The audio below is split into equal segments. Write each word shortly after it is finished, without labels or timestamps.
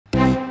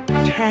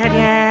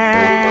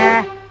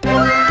Ta-da!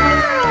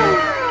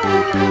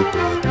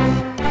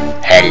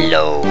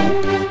 Hello.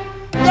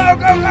 Go,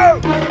 go,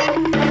 go!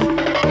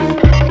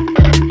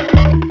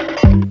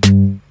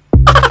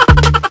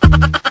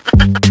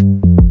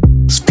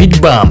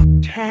 Speed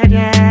bump.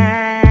 Ta-da!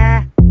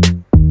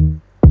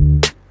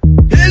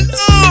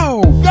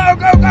 Hello. Go,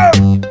 go, go!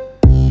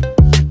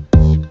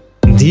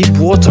 Deep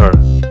water.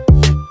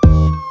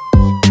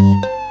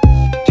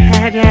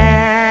 Ta-da!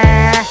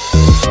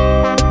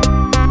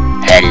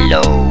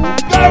 Hello.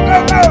 Go,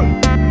 go, go!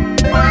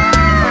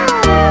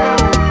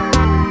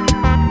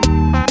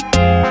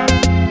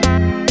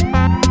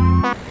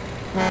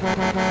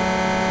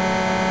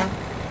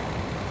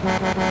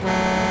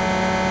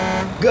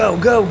 Go,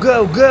 go,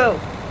 go, go.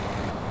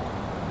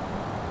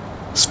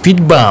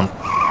 Speed bump.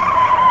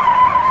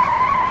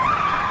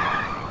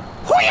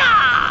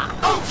 Hoo-yah!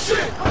 Oh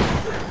shit!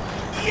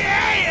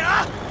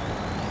 Yeah!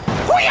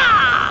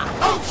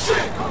 Hoo-yah! Oh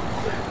shit!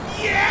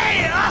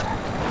 Yeah!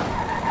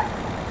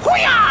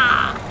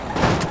 Hoo-yah!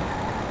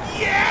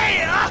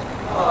 Yeah!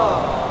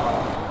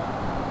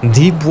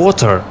 Deep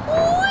water.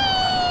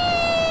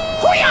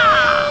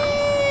 Hoo-yah!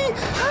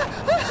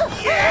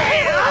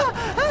 Yeah!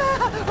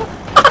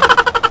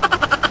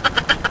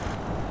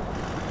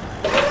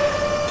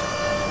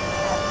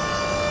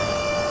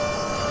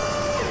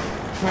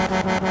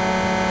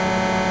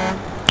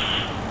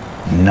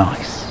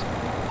 Nice.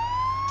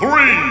 3,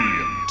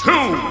 2,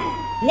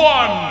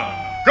 1,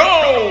 go!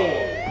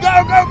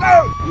 Go, go, go!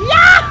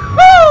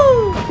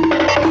 Yahoo!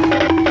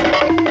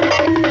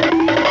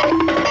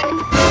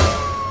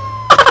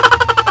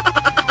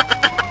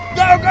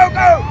 Go, go,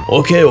 go!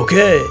 Okay,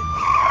 okay.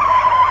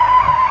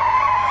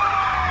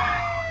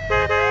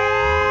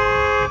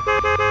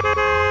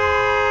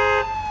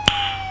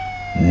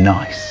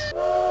 Nice.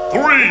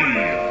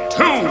 3,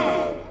 2,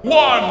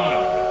 1,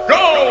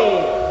 go!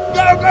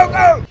 Go, go,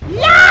 go!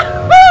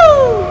 Yahoo!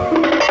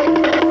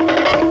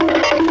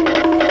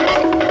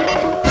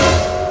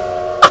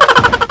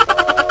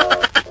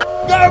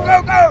 Go, go,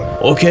 go!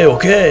 Okay,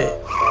 okay.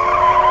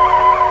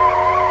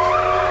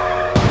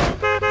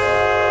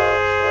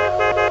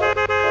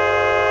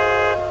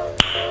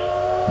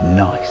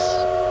 Nice.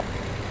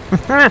 Go,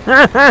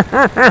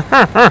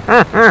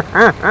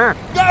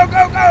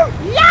 go, go!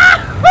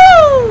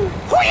 Yahoo!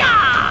 Hoo-yah!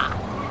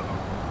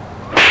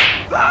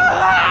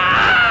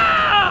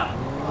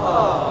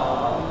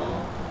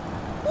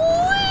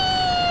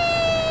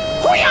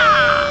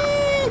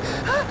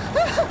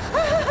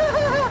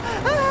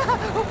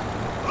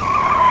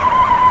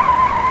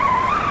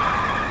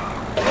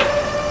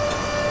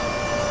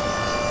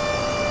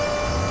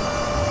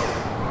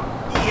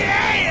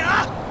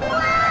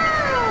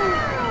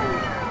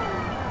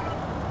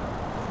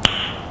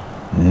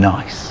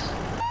 Nice.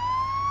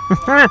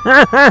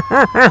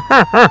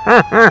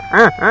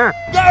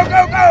 Go,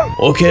 go, go!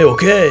 Okay,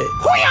 okay.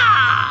 Hoo-yah!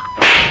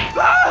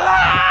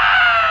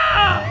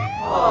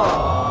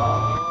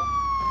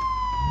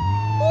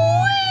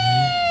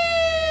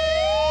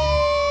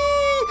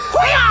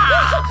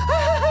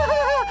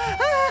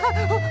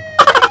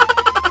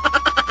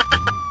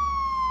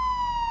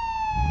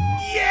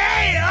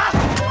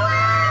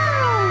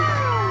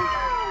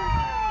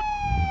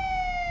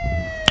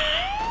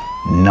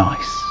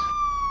 Nice.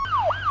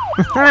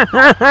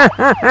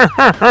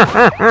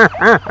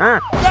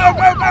 Go,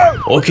 go, go!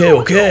 Okay,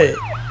 okay.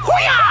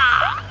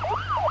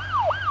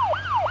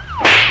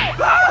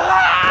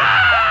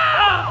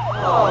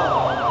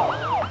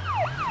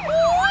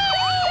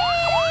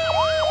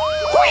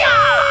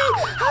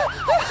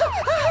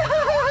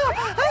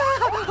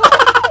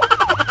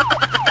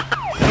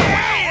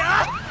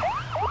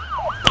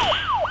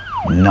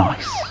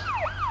 Nice.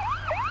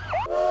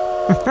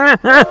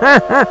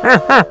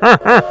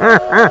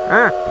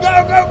 Go,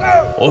 go,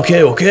 go!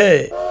 Okay,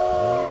 okay.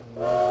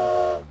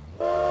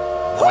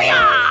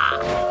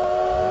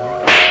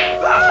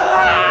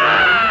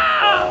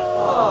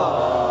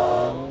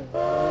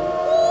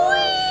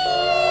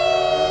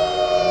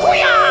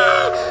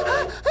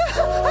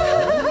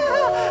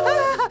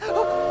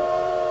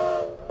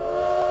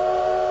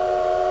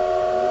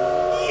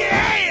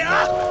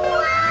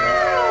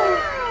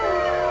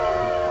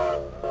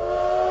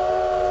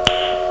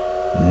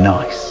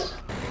 Nice.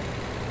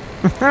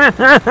 Go,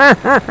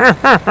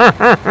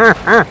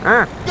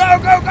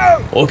 go, go!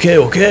 Okay,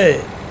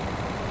 okay.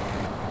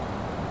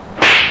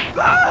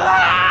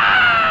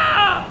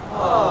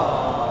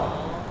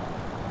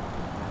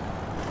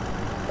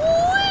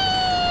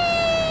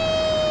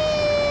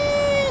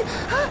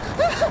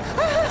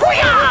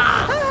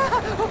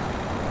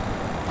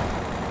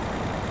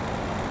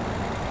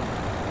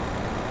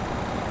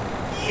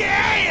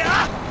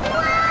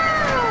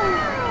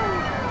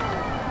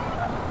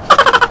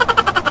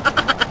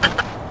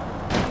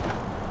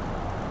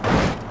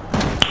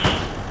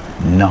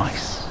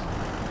 Nice.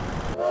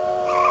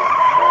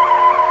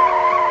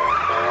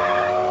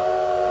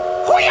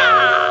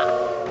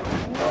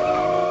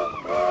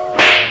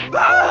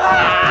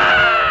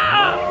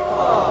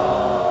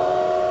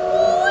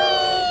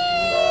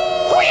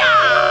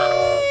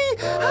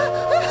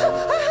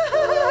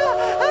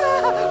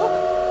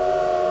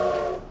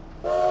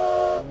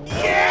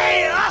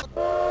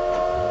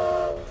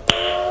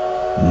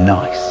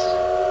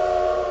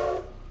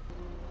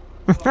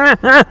 Go,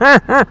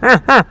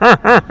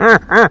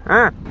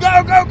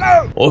 go,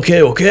 go!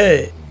 Okay,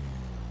 okay.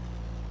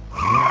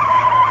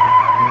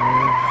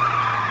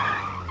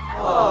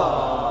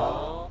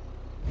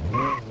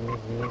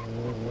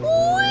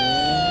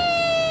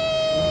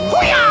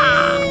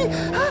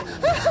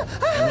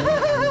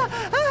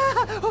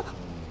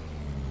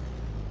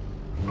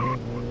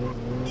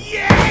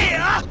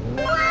 Yeah!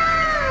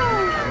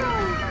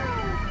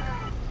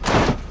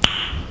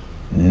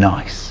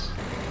 Nice.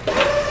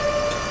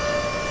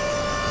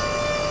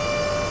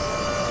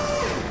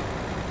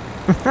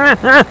 Go,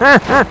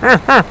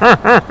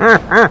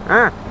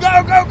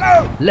 go,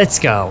 go! Let's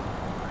go.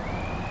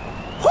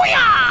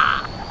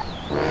 Hoo-yah!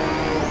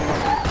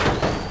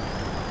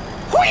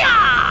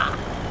 Hoo-yah!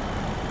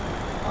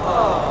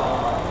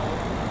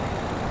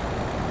 Yeah!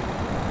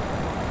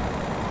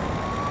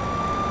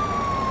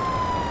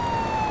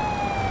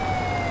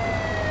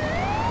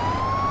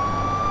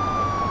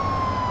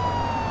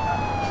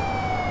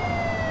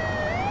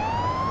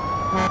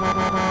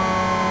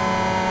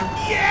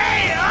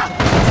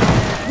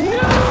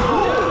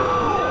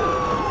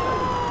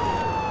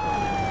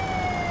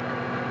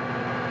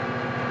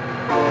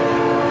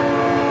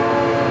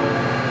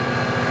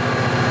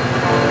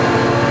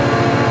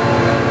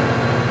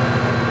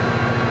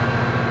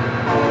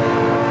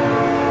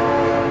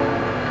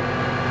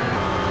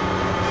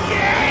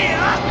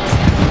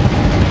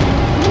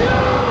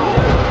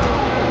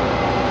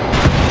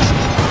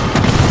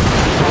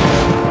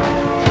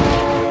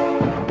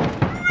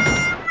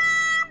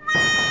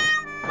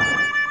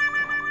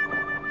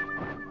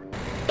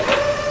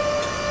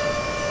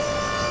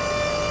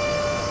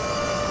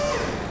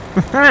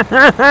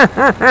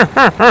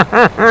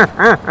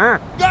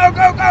 Go,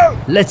 go, go!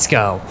 Let's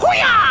go.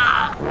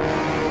 Hoo-yah!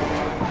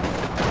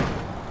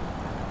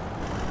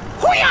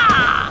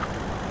 Hoo-yah!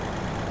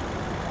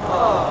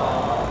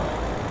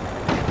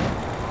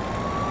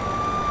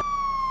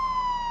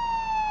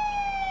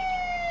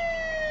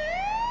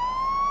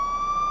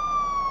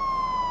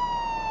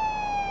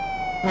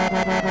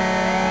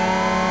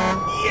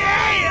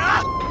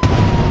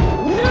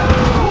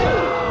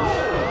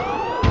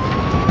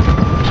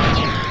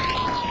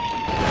 Yeah!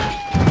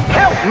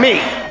 Help me!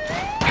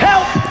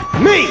 Help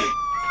me!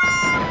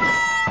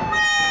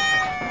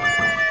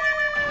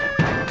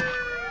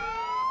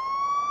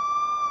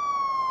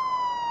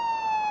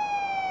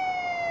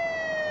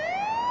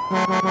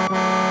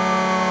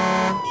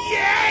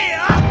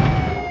 Yeah!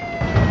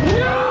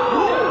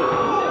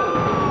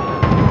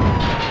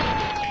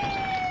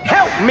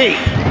 Help me!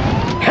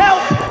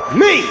 Help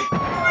me!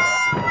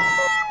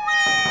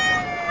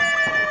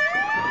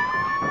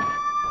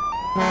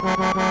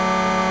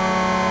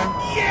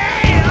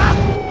 Yeah!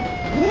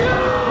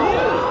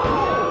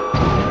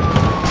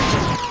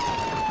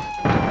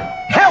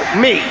 Help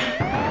me!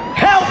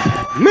 Help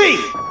me!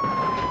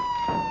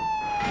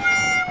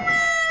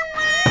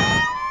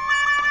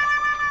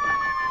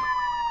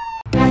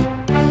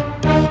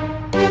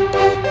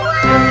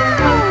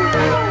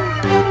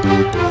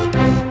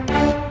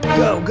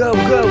 Go, go,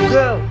 go,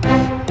 go.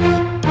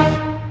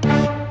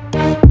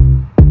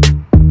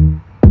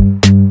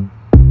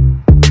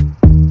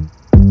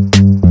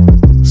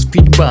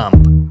 Speed bump.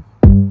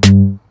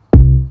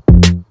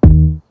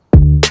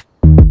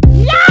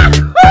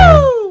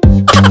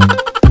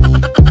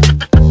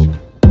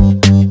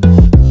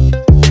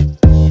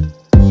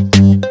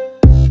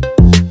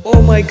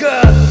 Oh my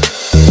god.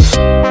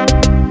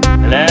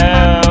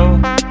 Hello?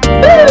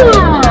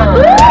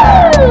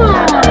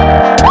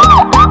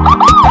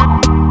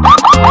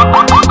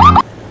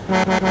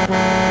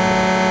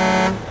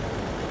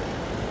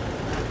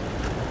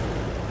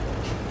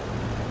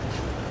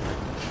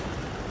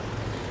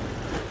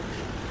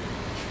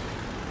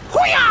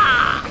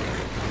 Hoo-yah!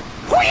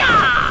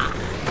 Hoo-yah!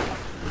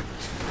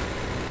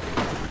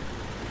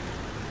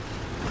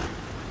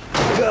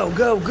 Go,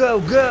 go, go,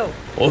 go.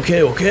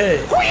 Okay, okay.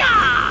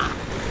 Hoo-yah!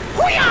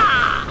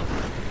 Hoo-yah!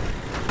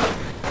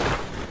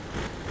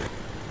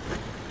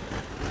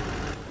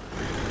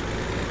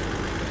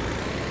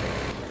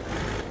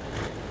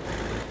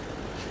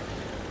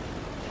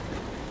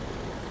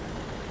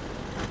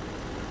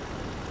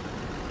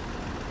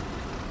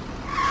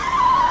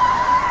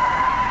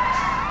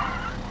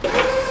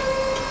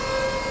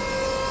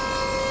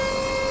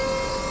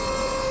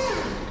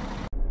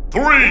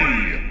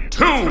 Three,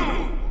 two,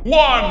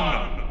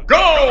 one,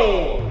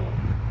 go!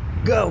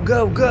 Go,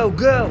 go, go,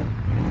 go.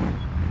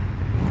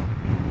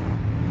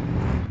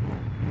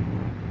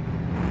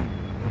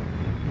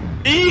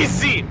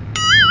 Easy!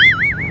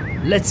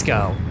 Let's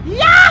go.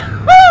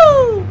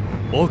 Yahoo!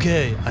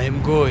 Okay, I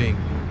am going.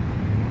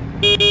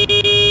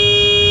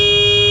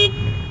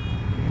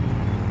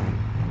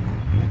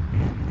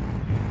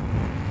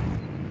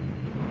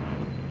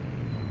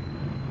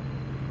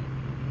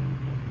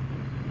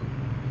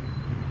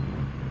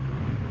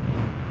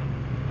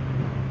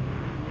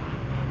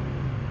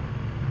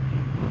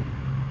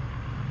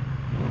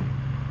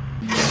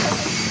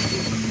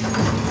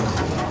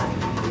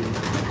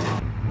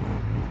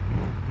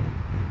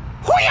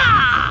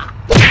 Hoo-yah!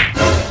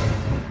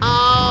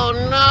 Oh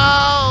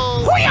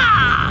no!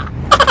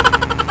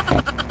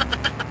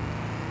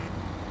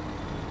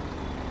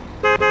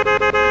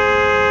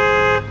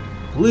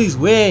 Please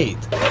wait.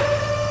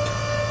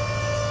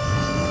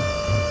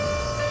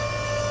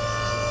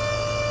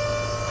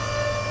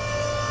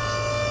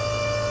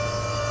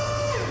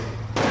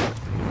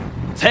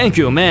 Thank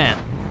you, man.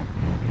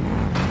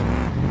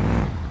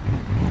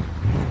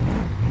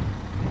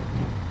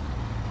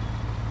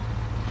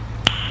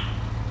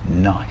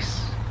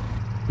 Nice.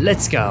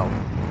 Let's go.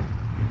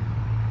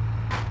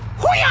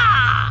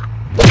 Hoo-yah!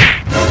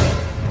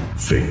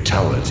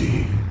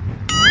 Fatality.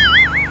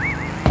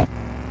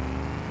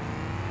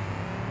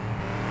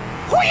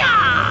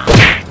 Hoo-yah!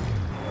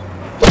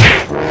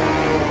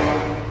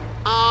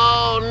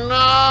 Oh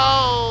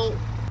no!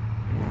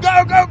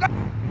 Go, go, go!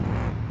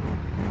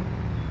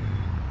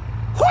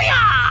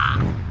 Hoo-yah!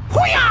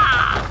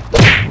 Hoo-yah!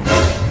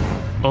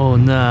 Oh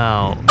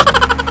no.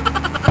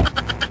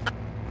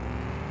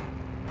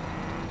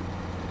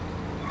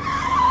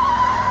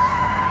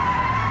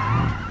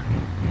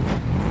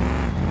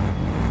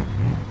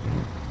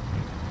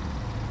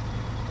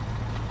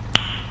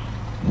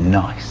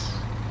 Nice.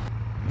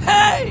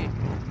 Hey!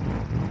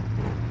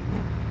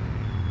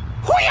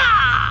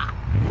 Hoo-yah!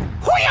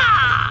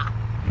 Hoo-yah!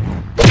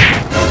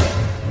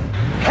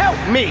 Help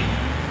me!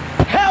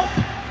 Help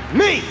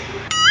me!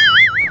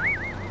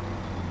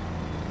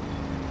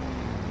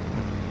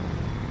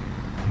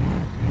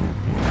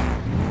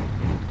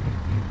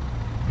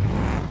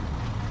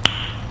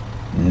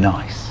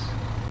 Nice.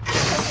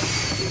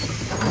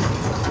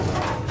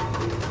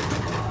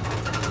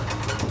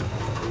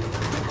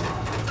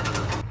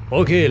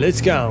 Okay,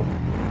 let's go.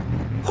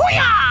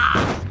 Hoo-yah!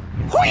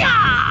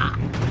 Hoo-yah!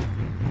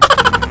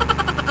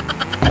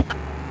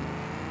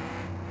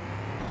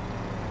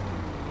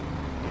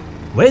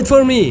 Wait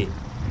for me.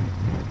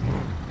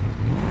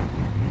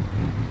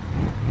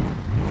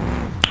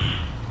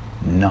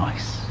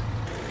 Nice.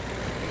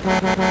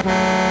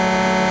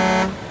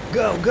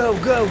 Go, go,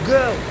 go,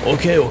 go.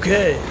 Okay,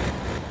 okay.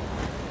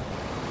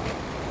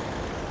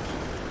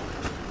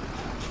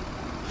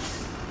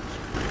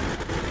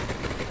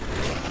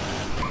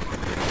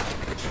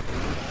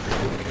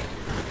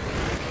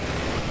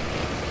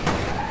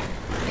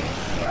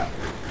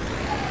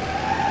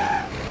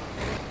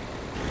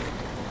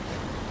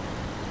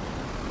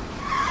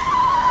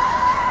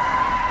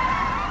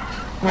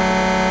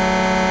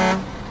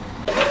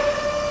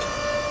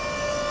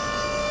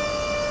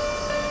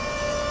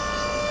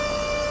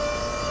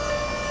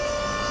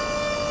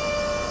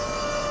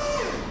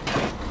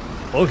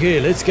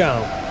 Okay, let's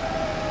go.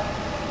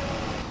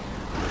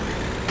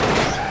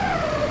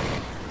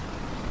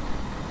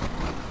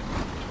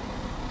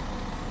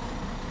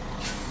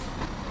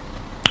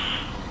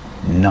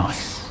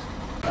 Nice.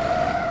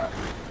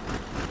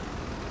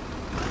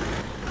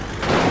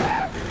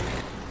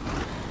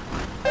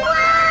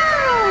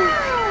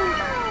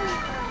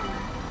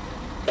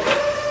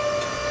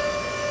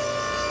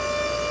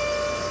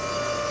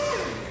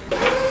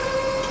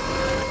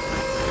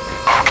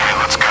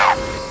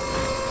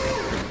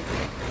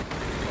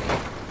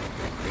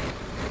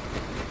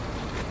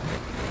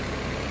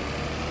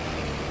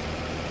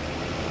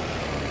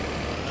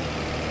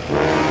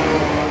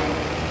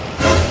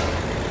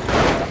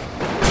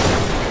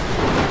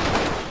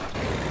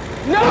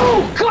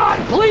 No! God,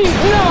 please,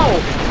 no!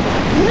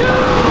 No!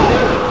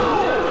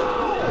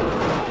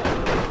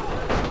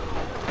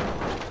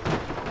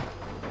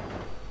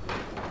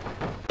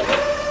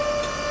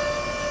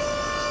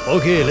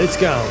 Okay, let's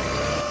go.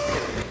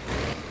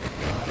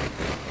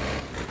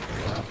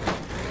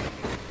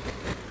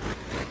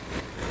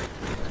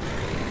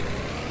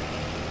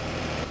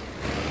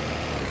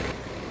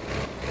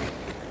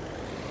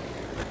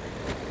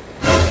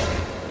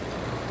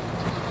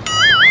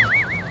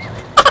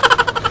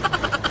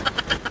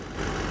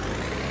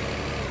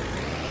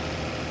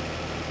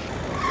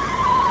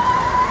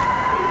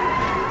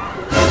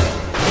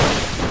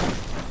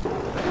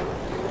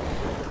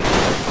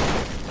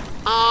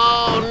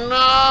 Oh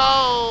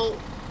no!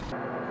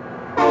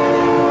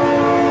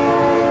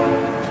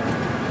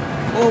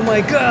 Oh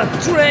my god,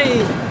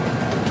 train!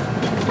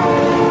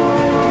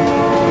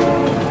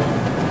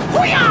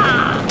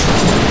 Hoo-yah!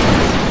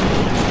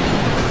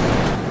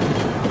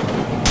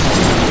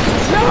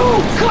 No!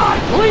 God,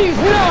 please,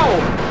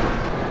 no!